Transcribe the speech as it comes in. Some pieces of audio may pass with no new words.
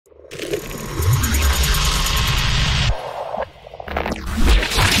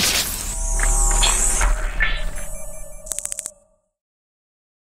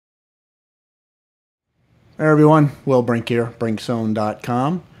Hey everyone, Will Brink here,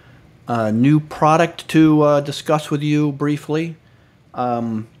 brinkzone.com. New product to discuss with you briefly.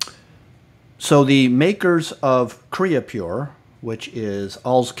 So the makers of Creapure, which is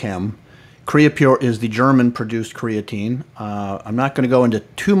Alzchem, Creapure is the German-produced creatine. I'm not going to go into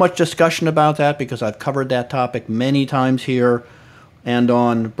too much discussion about that because I've covered that topic many times here and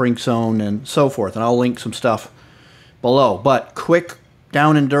on Brinkzone and so forth, and I'll link some stuff below. But quick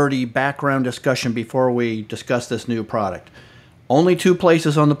down and dirty background discussion before we discuss this new product. Only two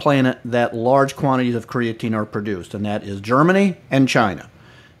places on the planet that large quantities of creatine are produced, and that is Germany and China.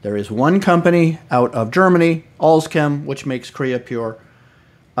 There is one company out of Germany, Alzchem, which makes Creapure,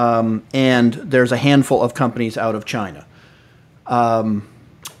 and there's a handful of companies out of China.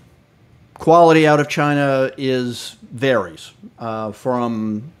 Quality out of China varies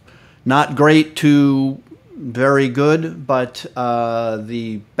from not great to very good, but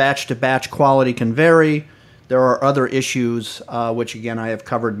the batch-to-batch quality can vary. There are other issues, which again I have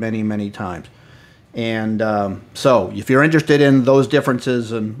covered many, many times. And so if you're interested in those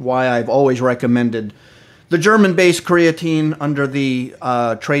differences and why I've always recommended the German-based creatine under the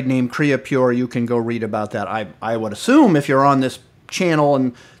trade name Creapure, you can go read about that. I would assume if you're on this channel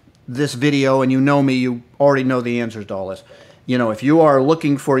and this video and you know me, you already know the answers to all this. You know, if you are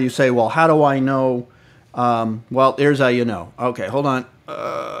looking for, you say, well, how do I know? Well, here's how you know. Okay, hold on.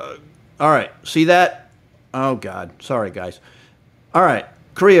 All right, see that? Oh, God. Sorry, guys. All right,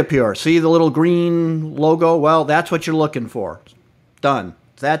 Creapure. See the little green logo? Well, that's what you're looking for. Done.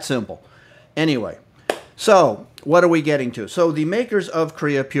 It's that simple. Anyway, so what are we getting to? So the makers of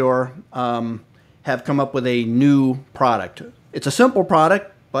Creapure have come up with a new product. It's a simple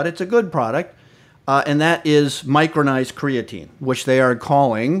product, but it's a good product, and that is micronized creatine, which they are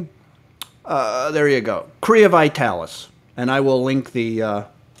calling... there you go, Creavitalis, and I will link the,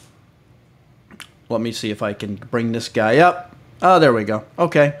 let me see if I can bring this guy up. Oh, there we go.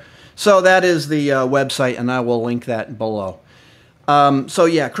 Okay, so that is the website, and I will link that below. So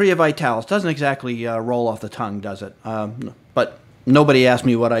yeah, Creavitalis doesn't exactly roll off the tongue, does it? But nobody asked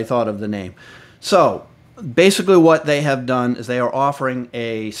me what I thought of the name. So basically what they have done is they are offering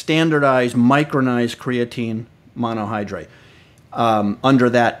a standardized micronized creatine monohydrate under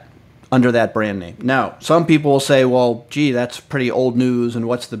that brand name. Now, some people will say, well, gee, that's pretty old news, and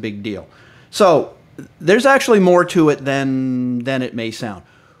what's the big deal? So there's actually more to it than it may sound.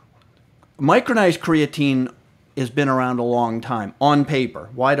 Micronized creatine has been around a long time, on paper.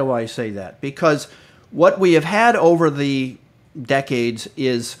 Why do I say that? Because what we have had over the decades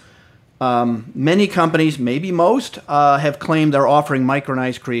is many companies, maybe most, have claimed they're offering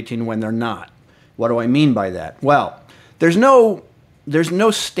micronized creatine when they're not. What do I mean by that? Well, there's no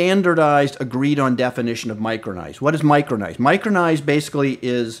standardized, agreed-on definition of micronized. What is micronized? Micronized basically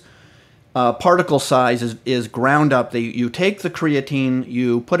is particle size is ground up. You take the creatine,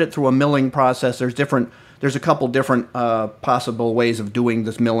 you put it through a milling process. There's a couple different possible ways of doing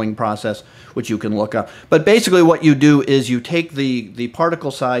this milling process, which you can look up. But basically what you do is you take the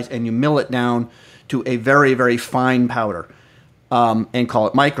particle size and you mill it down to a very, very fine powder. And call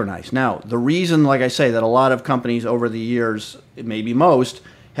it micronized. Now, the reason, like I say, that a lot of companies over the years, maybe most,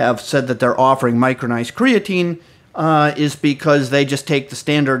 have said that they're offering micronized creatine is because they just take the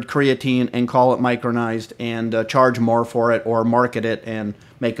standard creatine and call it micronized and charge more for it or market it and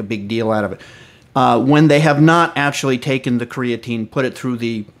make a big deal out of it. When they have not actually taken the creatine, put it through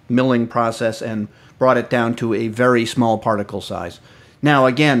the milling process and brought it down to a very small particle size. Now,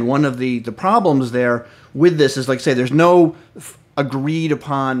 again, one of the problems there with this is, like I say, there's no agreed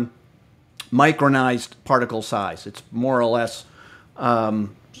upon micronized particle size. It's more or less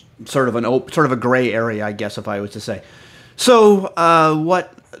sort of a gray area, I guess, if I was to say. So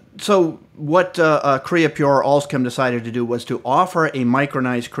what Creapure Alzchem decided to do was to offer a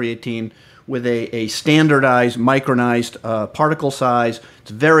micronized creatine with a standardized micronized particle size.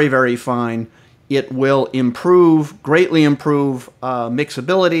 It's very, very fine. It will greatly improve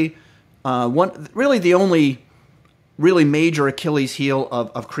mixability. Really the only really major Achilles heel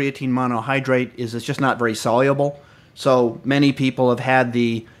of creatine monohydrate is it's just not very soluble. So many people have had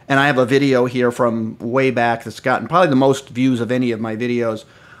and I have a video here from way back that's gotten probably the most views of any of my videos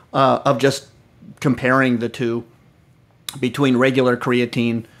of just comparing the two between regular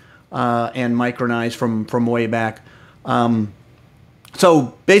creatine and micronized from way back.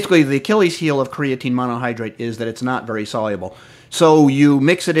 So basically the Achilles heel of creatine monohydrate is that it's not very soluble. So you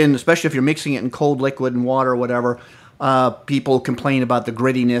mix it in, especially if you're mixing it in cold liquid and water or whatever, people complain about the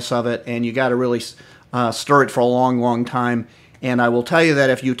grittiness of it, and you got to really stir it for a long, long time. And I will tell you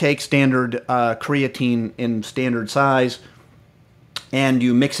that if you take standard creatine in standard size and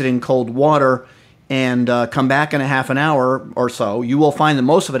you mix it in cold water and come back in a half an hour or so, you will find that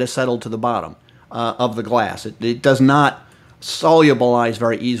most of it has settled to the bottom of the glass. It does not solubilize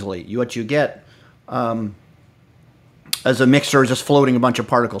very easily. What you get as a mixture is just floating a bunch of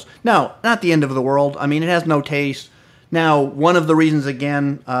particles. Now, not the end of the world. I mean, it has no taste. Now, one of the reasons,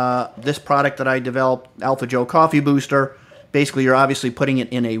 again, this product that I developed, Alpha Joe Coffee Booster, basically you're obviously putting it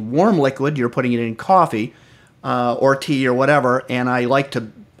in a warm liquid. You're putting it in coffee or tea or whatever. And I like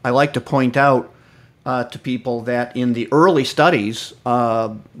to point out to people that in the early studies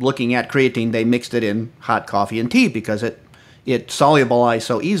looking at creatine, they mixed it in hot coffee and tea because it solubilized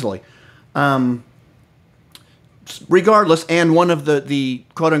so easily. Regardless, and one of the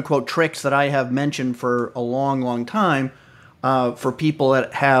quote-unquote tricks that I have mentioned for a long, long time for people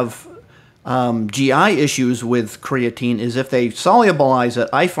that have GI issues with creatine is if they solubilize it,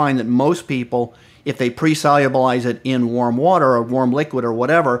 I find that most people, if they pre-solubilize it in warm water or warm liquid or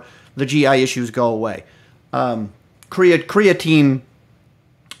whatever, the GI issues go away. Creatine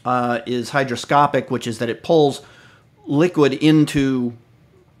is hygroscopic, which is that it pulls liquid into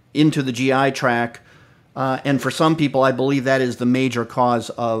the GI tract. And for some people, I believe that is the major cause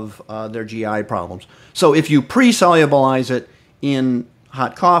of their GI problems. So if you pre-solubilize it in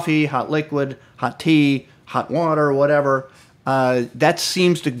hot coffee, hot liquid, hot tea, hot water, whatever, that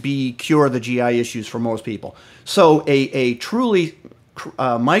seems to cure the GI issues for most people. So a truly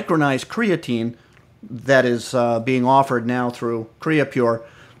micronized creatine that is being offered now through Creapure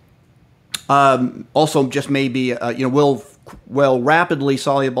also just maybe will rapidly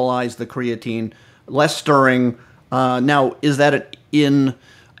solubilize the creatine. Less stirring. Now, is that in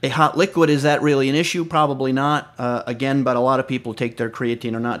a hot liquid? Is that really an issue? Probably not. Again, but a lot of people take their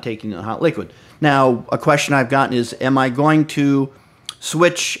creatine or not taking a hot liquid. Now, a question I've gotten is, am I going to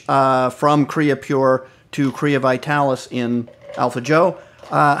switch from Creapure to Creavitalis in Alpha Joe?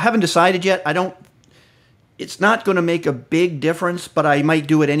 Haven't decided yet. It's not going to make a big difference, but I might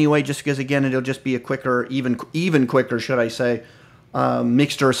do it anyway, just because again, it'll just be a quicker, even quicker, should I say,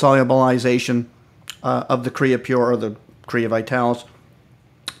 mixture solubilization of the Creapure or the Creavitalis.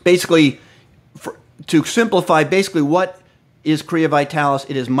 Basically, to simplify, basically what is Creavitalis?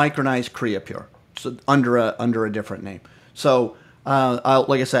 It is micronized Creapure, so under a different name. So,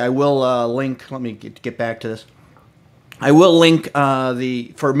 like I said, I will link. Let me get back to this. I will link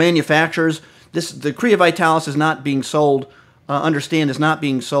for manufacturers. The Creavitalis is not being sold. Understand, is not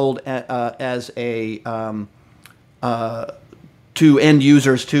being sold as a to end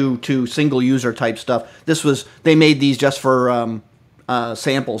users, to single user type stuff. They made these just for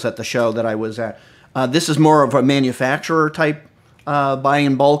samples at the show that I was at. This is more of a manufacturer type buy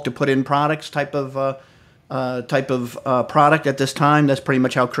in bulk to put in products type of product at this time. That's pretty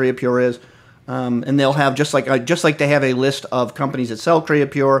much how Creapure is. And they'll have just like they have a list of companies that sell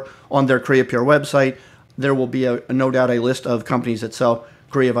Creapure on their Creapure website. There will be no doubt a list of companies that sell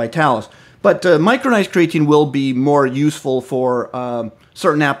Creavitalis. But micronized creatine will be more useful for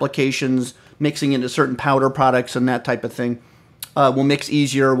certain applications, mixing into certain powder products and that type of thing. Will mix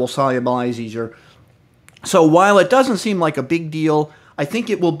easier, will solubilize easier. So while it doesn't seem like a big deal, I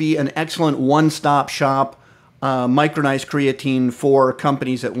think it will be an excellent one-stop shop micronized creatine for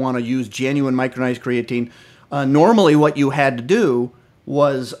companies that want to use genuine micronized creatine. Normally what you had to do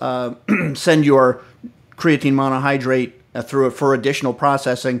was send your creatine monohydrate for additional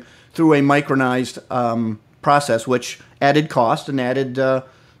processing through a micronized process, which added cost and added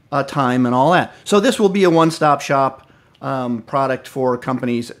time and all that. So this will be a one-stop shop product for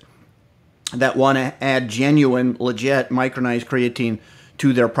companies that want to add genuine, legit micronized creatine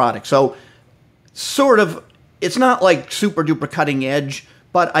to their product. So sort of, it's not like super duper cutting edge,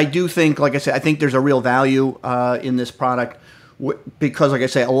 but I do think, like I said, I think there's a real value in this product because, like I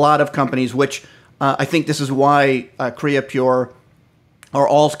say, a lot of companies, which I think this is why Creapure or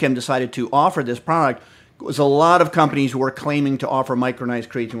Allschem decided to offer this product, was a lot of companies were claiming to offer micronized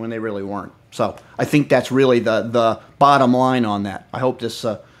creatine when they really weren't. So I think that's really the bottom line on that. I hope this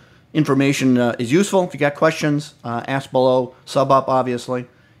information is useful. If you got questions, ask below, sub up, obviously,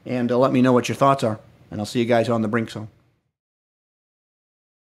 and let me know what your thoughts are. And I'll see you guys on the brink soon.